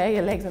on the chair,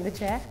 your legs on the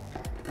chair.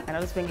 And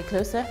I'll just bring it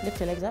closer, lift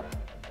your legs up,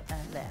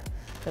 and there,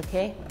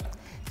 okay?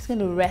 Just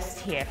gonna rest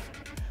here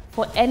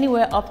for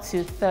anywhere up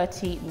to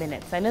 30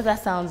 minutes. I know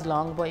that sounds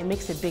long, but it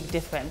makes a big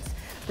difference.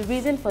 The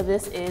reason for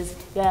this is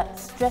you're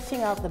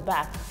stretching out the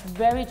back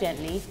very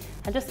gently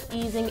and just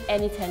easing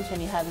any tension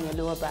you have in your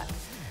lower back.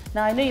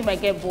 Now, I know you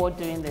might get bored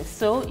doing this,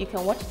 so you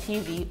can watch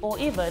TV or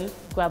even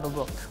grab a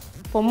book.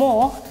 For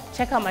more,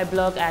 check out my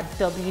blog at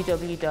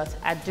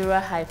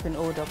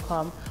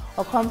www.adura-o.com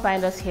or come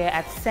find us here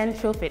at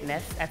Central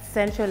Fitness at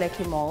Central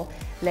Lekki Mall,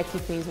 Lekki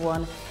Phase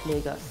 1,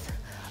 Lagos.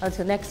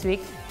 Until next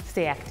week,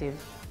 stay active.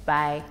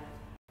 Bye.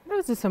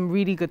 Those are some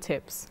really good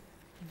tips.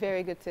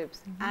 Very good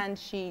tips. And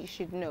she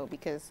should know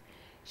because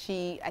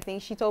I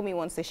think she told me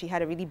once that she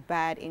had a really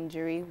bad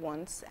injury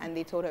once and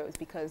they told her it was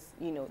because,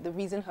 you know, the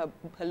reason her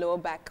lower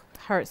back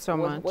hurt so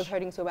much. Was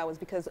hurting so bad was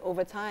because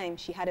over time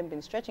she hadn't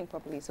been stretching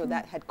properly. So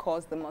that had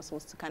caused the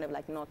muscles to kind of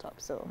like knot up.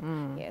 So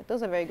yeah,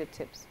 those are very good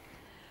tips.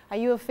 Are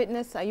you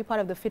part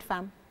of the Fit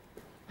Fam?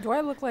 Do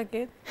I look like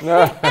it?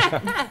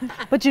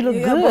 But you look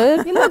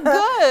good. You look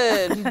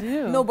good. You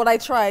do. No, but I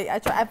try.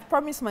 I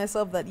promised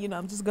myself that, you know,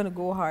 I'm just going to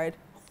go hard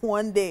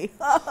one day.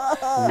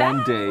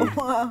 One day.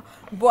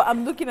 But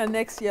I'm looking at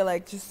next year,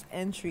 like just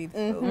entry.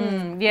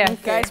 So. Yeah,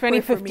 Guys,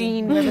 pray for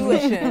me. 2015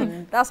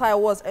 revolution. That's how I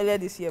was earlier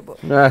this year, but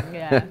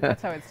Yeah,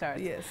 that's how it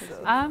starts. yes.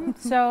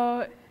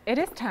 So it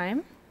is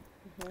time.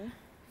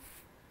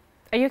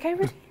 Are you okay,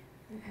 Ruby?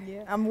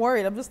 Yeah, I'm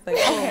worried. I'm just like,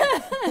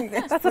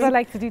 That's what I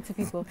like to do to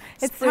people.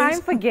 It's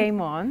time for Game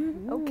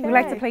On. Okay. We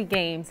like to play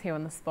games here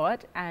on the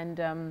spot.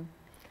 And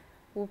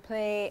We'll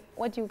play,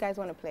 what do you guys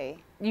want to play?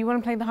 you want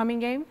to play the humming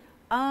game?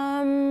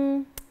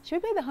 Should we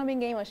play the humming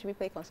game or should we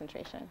play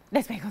concentration?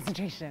 Let's play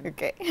concentration.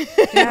 Okay. Do you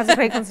know how to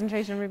play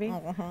concentration, Ruby?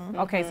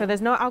 Okay, so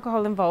there's no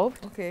alcohol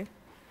involved. okay.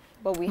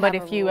 But we But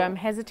have if a you rule.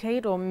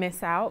 hesitate or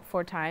miss out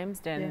 4 times,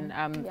 then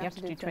you have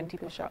to do 20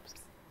 push-ups.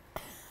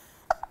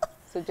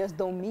 So just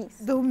don't miss.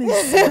 Don't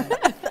miss.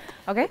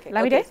 Okay, Okay,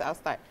 Lamide? so I'll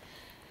start.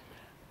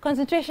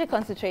 Concentration,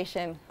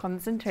 concentration.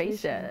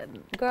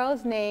 Concentration.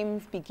 Girls'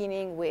 names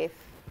beginning with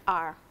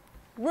R.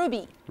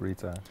 Ruby.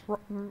 Rita.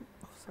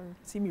 Sorry,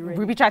 see me ready.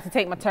 Ruby tried to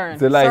take my turn.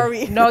 It's like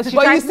Sorry. No, she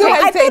But tried you to still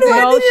take hesitated.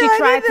 No, she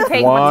tried to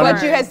take my One. turn.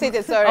 But you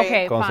hesitated, sorry.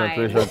 Okay,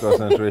 concentration, fine.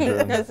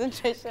 concentration.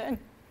 Concentration.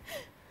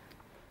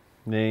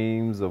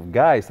 Names of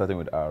guys starting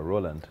with R.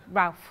 Roland.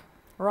 Ralph.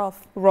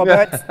 Ralph.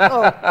 Robert.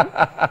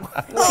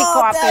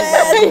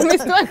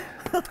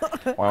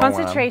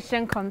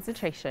 Concentration,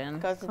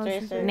 concentration.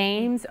 Concentration.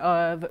 Names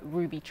of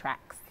Ruby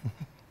tracks.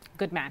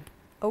 Good man.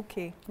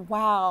 Okay.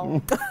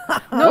 Wow.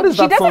 No, What is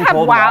she that song doesn't have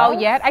called WoW now?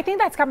 yet. I think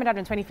that's coming out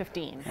in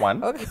 2015.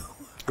 One. Okay.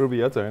 Ruby,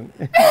 your turn.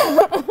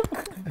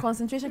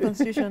 Concentration,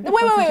 concentration.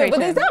 Wait,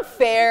 but is that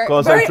fair?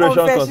 Very Concentration,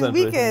 unfair. She's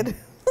concentration.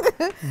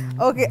 wicked.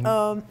 Okay.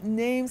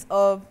 Names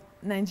of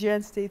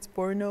Nigerian states: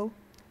 Borno.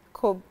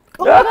 Kobe.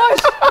 Oh my gosh.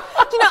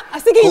 You know, I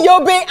was thinking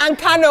Yobe and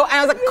Kano, and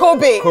I was like,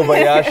 Kobe.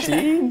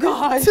 Kobayashi.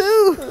 Gosh.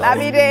 Two.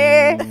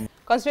 Lamide.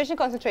 Concentration,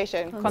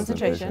 concentration.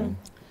 Concentration.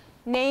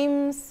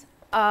 Names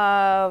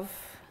of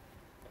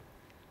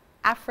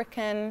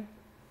African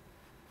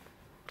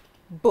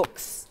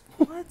books.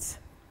 What?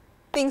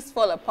 Things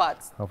fall apart.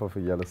 Half of a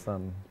yellow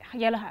sun.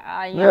 Yellow.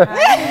 I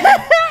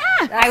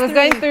was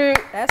going through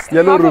That's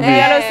Yellow half of Ruby. the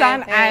yellow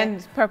sun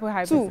and purple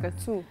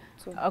hibiscus. Two.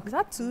 Okay. Is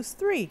that 2? It's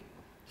 3.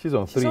 She's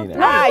on 3 now.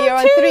 Ah, you're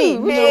on 3.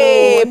 No,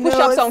 Hey, no,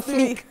 push-ups on it's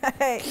 3. fleek.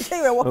 Hey, you say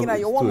you were walking Oh, out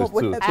your it's warm-up two,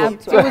 with it's her.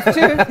 two. It was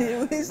 2.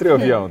 It was 3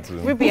 of you are on 2.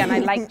 Ruby, and I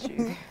liked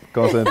you.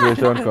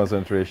 Concentration,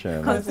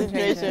 concentration.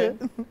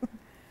 Concentration.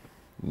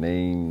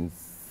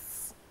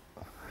 Names.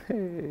 Hey,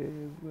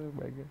 oh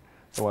my God.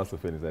 Who wants to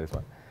finish this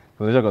one?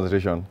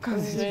 Concentration, concentration.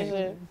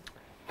 Concentration.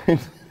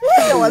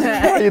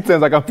 It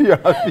sounds like a fear.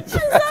 I'm so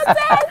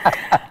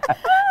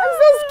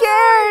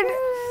scared.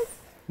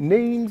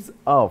 Names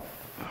of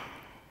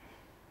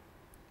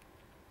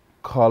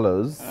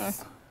colors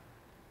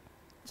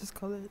Just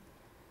call it.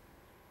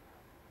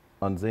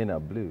 on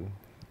Zainab blue.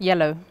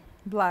 Yellow.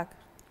 Black.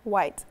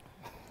 White.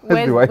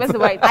 Where's the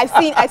white?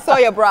 I saw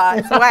your bra.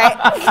 It's white.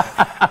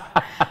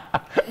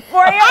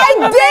 For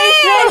your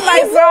information,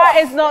 my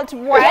bra is not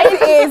white.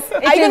 Yes, it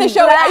is. Are you going to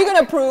show? Are you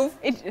going to prove?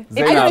 Are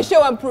you going to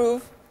show and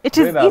prove? It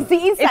is. Zainab. It's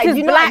the inside. It is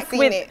You know black I've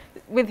seen it.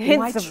 with hints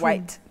White of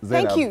white.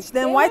 Zainab, Thank you.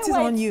 Then white is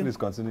on you. Please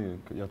continue.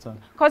 Your turn.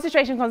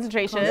 Concentration.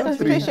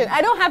 Concentration.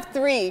 I don't have 3.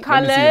 Let me see you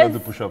Colors do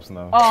push-ups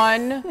now.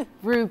 on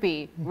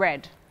Ruby.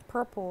 Red.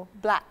 Purple.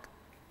 Black.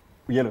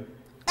 Yellow.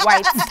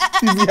 White.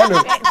 It's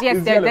yellow. Yes,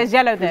 It's there's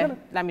yellow there.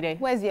 Lamide.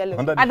 Where's yellow?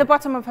 Under At the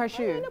bottom of her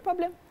shoe. No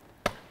problem.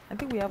 I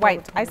think we have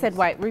White. I said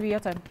white. Ruby, your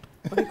turn.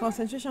 Okay,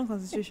 concentration.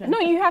 No,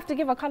 you have to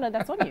give a color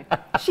that's on you.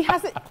 She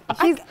has it.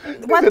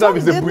 Zainab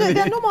is a bully.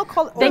 There are no more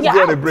colors. Then Let's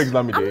you're get a out. break,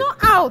 Lamide. I'm not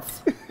out.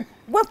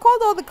 We've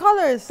called all the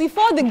colors.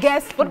 Before the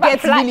guest What about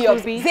gets black, really up.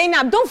 Ruby?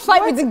 Zainab, don't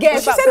fight with the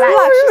guest. She said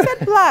black. She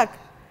said black.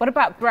 What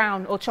about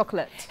brown or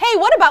chocolate? Hey,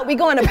 what about we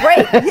go on a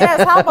break?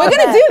 Yes, how about We're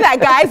going to do that,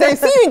 guys, and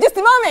see you in just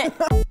a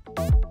moment.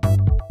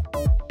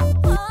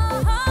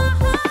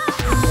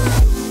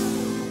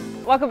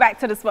 Welcome back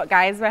to The Spot,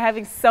 guys. We're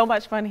having so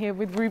much fun here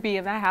with Ruby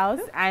in the house,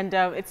 and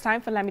it's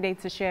time for Lamide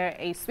to share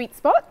a sweet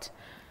spot.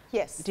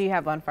 Yes, Do you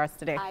have one for us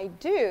today? I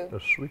do. A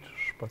sweet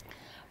spot.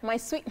 My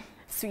sweet...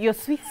 Your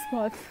sweet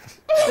spot.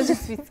 What's your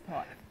sweet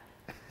spot?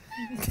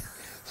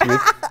 Sweet?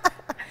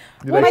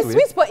 You Well, like my sweet?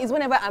 sweet spot is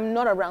whenever I'm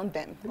not around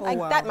them. Like,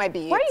 wow. that might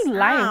be Why are it. you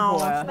lying Ow,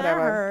 for? that Whatever.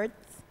 hurts.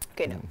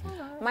 Okay, no.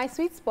 My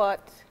sweet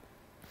spot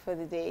for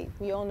the day,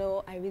 we all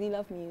know I really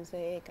love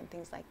music and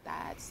things like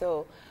that.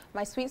 So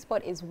my sweet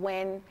spot is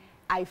when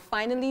I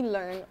finally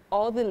learn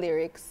all the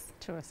lyrics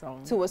To a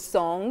song. to a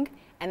song,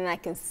 and then I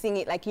can sing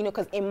it, like, you know,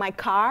 because in my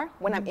car,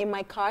 when I'm in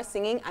my car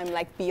singing, I'm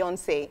like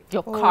Beyonce.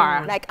 Your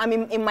car. Like, I'm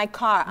in my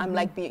car, I'm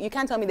like, you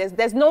can't tell me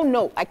there's no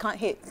note I can't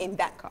hit in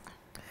that car.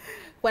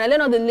 When I learn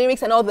all the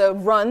lyrics and all the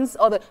runs,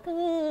 all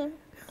the,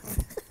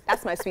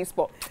 that's my sweet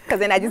spot. Because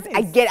then I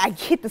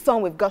hit the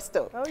song with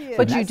gusto. Oh yeah.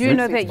 But you do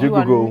know that you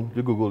are...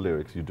 You Google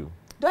lyrics, you do.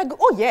 Do I go?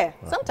 Oh yeah,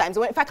 sometimes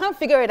if I can't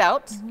figure it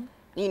out,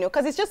 you know,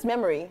 because it's just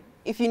memory.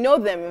 If you know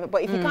them,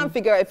 but if you can't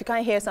if you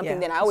can't hear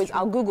something, Yeah, then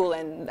I'll Google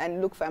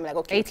and look for. I'm like,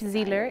 okay. A to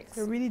Z lyrics?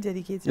 You're really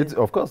dedicated. It's,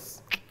 of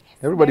course.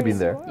 Everybody been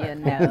there. You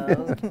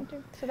know.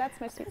 So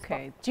that's my sweet spot.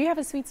 Okay. Do you have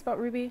a sweet spot,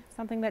 Ruby?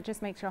 Something that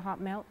just makes your heart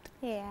melt?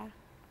 Yeah.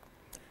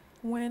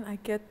 When I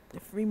get a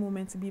free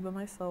moment to be by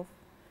myself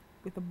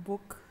with a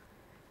book,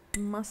 a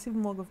massive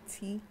mug of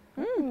tea.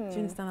 Do you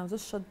understand? I'll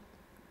just shut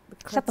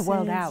the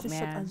world curtains, out, just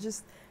man. and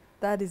just,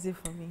 that is it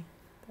for me.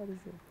 That is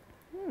it.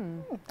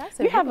 That's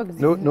You have a...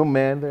 No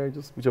man there,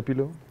 just with your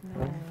pillow.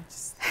 No,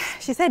 just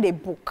She said a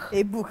book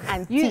a book.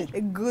 and You- tea.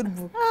 A good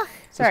book.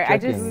 Sorry,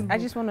 checking. I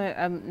just want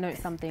to note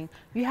something.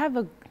 You have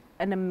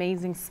an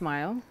amazing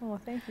smile. Oh,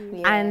 thank you.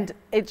 Yeah. And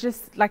it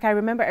just, like, I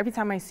remember every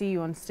time I see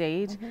you on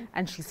stage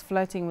and she's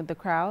flirting with the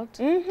crowd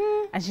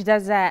and she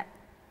does that,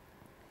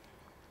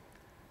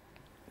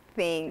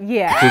 Thing.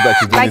 yeah. Feels like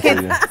she's doing Like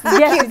it for you.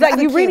 Yes, it's like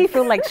you really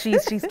feel like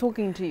she's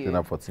talking to Been you.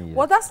 up 14 years.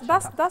 Well,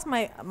 that's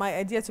my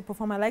idea to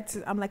perform.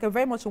 I'm like a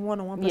very much a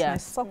one-on-one person. Yeah. I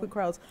suck with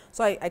crowds,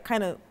 so I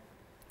kind of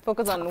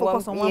Focus on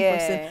focus on one yeah.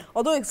 person.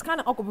 Although it's kind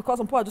of awkward because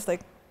some people are just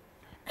like.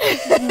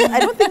 I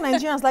don't think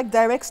Nigerians like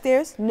direct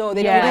stares, No,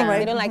 they Yeah. don't. Right.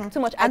 They don't like too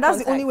much eye and that's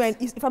the contact. only way.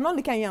 If I'm not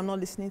looking at you, I'm not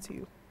listening to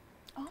you.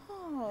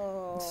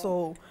 Oh.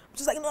 So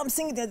just like no, I'm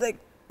singing. They're like,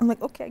 I'm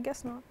like, okay, I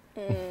guess not.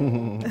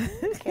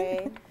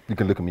 Okay. You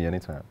can look at me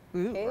anytime.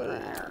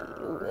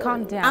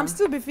 Calm down. I'm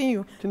still beefing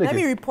you. Chineke. Let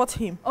me report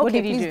him. Okay, What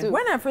did you please do?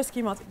 When I first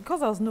came out,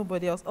 because I was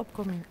nobody, I was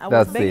upcoming. I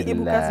That's was begging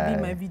a Ebuka to be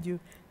in lie. my video.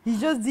 He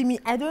just did me.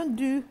 I don't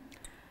do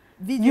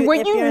video. Were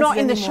you not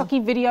in the anymore. Shocky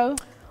video?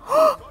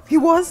 He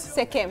was.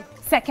 Second.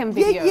 Second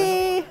Yeah, video.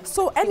 yeah.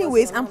 So,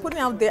 anyways, I'm putting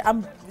out there.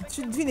 I'm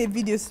doing a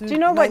video soon. Do you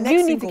know my what? next You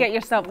need to single. get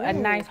yourself a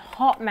nice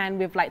hot man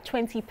with like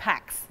 20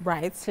 packs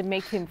right. to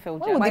make him feel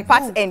When would jealous. the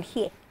parts end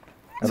here?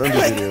 I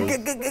don't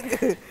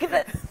do videos.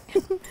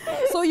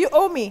 So you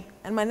owe me,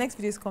 and my next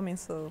video is coming.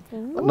 So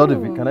Not a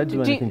video. Can I do Do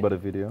you- anything but a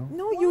video?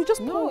 no, you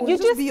just pose. you You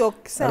just just- be I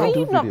yourself. don't Can do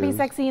you not be videos.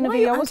 sexy in a Why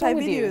video? you What's wrong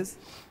with you? anti-videos?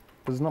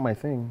 This is not my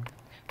thing.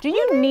 Do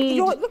you need...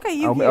 Look at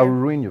you I'll here.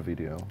 ruin your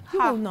video. You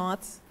will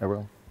not. I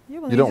will. You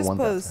will. You don't just want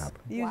that to pose.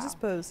 happen. You just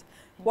pose.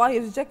 Why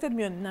you rejected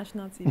me on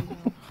national TV?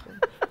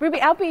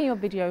 Ruby, I'll be in your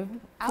video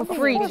for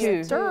free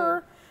too.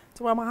 Sure.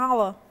 To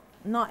Ramahala,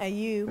 not at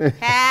you.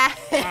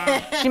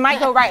 She might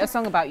go write a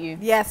song about you.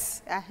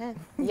 Yes.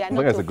 Yeah, As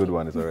long as it's a good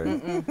one, it's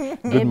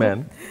alright. Good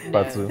man.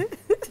 Part 2.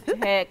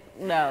 Heck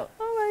no.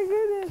 Oh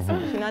my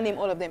goodness. She now name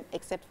all of them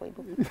except for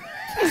Ebuka.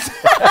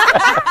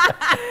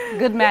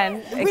 Good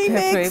man.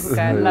 Remix. Except for Ebuka.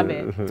 I love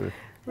it.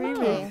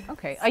 Okay.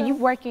 Okay. Are you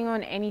working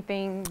on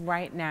anything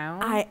right now?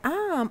 I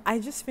am. I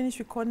just finished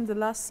recording the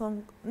last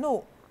song.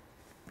 No.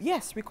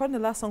 Yes, recording the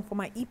last song for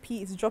my EP.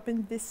 It's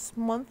dropping this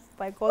month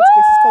by God's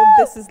grace. It's called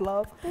This Is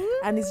Love.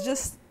 And it's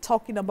just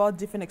talking about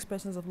different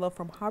expressions of love,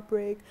 from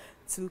heartbreak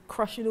to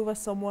crushing over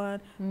someone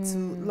to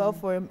love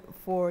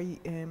for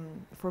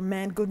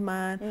man, good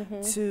man,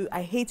 to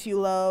I hate you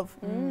love,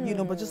 you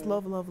know, but just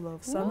love, love,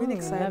 love. So I'm really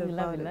excited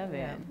about it. Love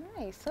it.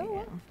 Nice.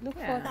 So look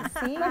Yeah. forward to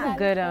seeing That's a that.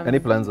 good Any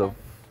plans of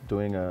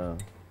doing a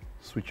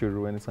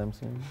switcheroo anytime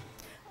soon?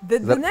 The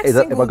that- next is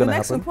that single, ever the gonna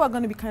next happen? people are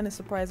going to be kind of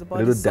surprised about A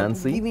little this song,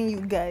 dancing? giving you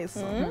guys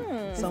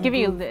It's some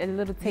giving you groove. a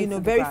little taste. You know,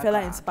 of the very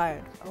fella background.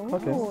 inspired. Oh,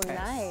 Okay.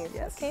 nice.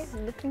 Yes. Okay,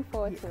 looking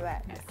forward to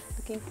that.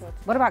 Looking forward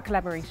to What about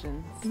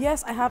collaborations?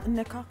 Yes, I have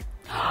Nneka.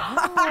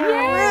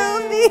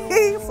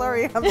 Really?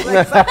 Sorry, I'm so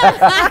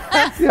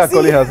excited. Yeah,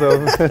 calling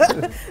herself.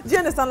 Do you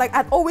understand? Like,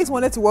 I'd always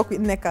wanted to work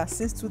with Nneka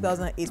since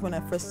 2008 when I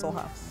first saw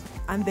her.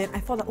 And then I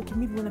thought that, okay,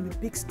 maybe when I'm a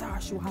big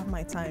star, she'll have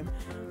my time.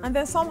 And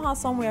then somehow,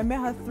 somewhere, I met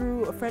her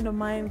through a friend of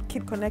mine,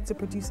 Kid Connect, a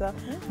producer.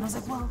 And I was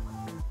like, well,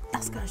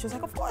 that's good. She was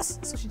like, of course.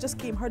 So she just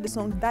came, heard the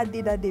song that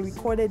day,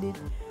 recorded it.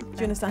 Do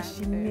you understand?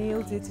 She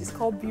nailed it. It's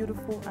called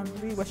Beautiful. I'm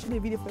really watching a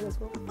video for it as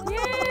well. Yay,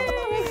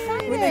 I'm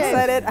excited. Really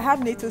excited. I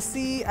have Nato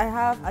C. I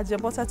have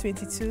Ajabota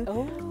 22.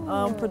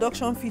 Oh.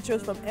 Production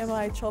features from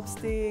MI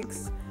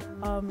Chopsticks.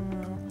 A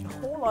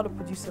whole lot of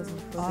producers in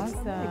the project.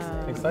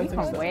 Awesome. Exciting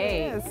Can't stuff.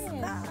 wait.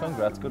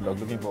 Congrats, good luck.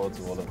 Looking forward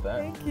to all of that.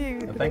 Thank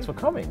you. And thanks for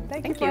coming.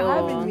 Thank you Thank for you.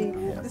 having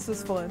me. Yeah. This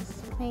was fun.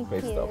 Thank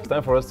Great you. stuff. It's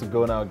time for us to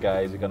go now,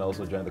 guys. You can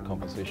also join the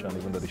conversation,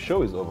 even though the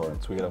show is over on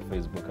Twitter,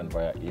 Facebook, and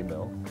via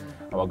email.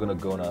 And we're going to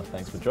go now.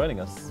 Thanks for joining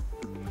us.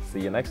 See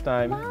you next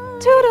time.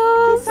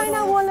 Toodles! Sign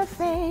our wall of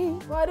fame.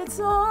 But it's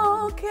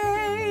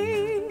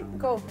okay.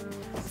 Go.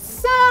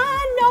 Sun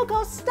no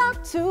go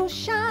stop to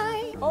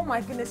shine. Oh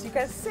my goodness, you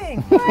can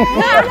sing. No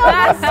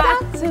go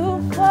stop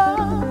to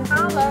fall.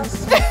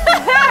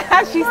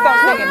 She stopped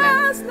singing then.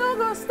 Grass no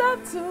go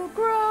stop to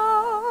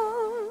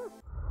grow.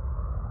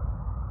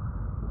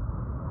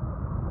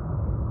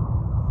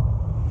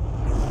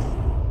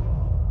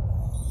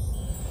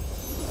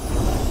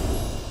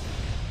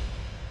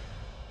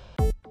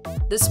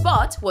 The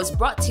Spot was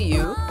brought to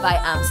you by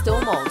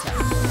Amstel Malta.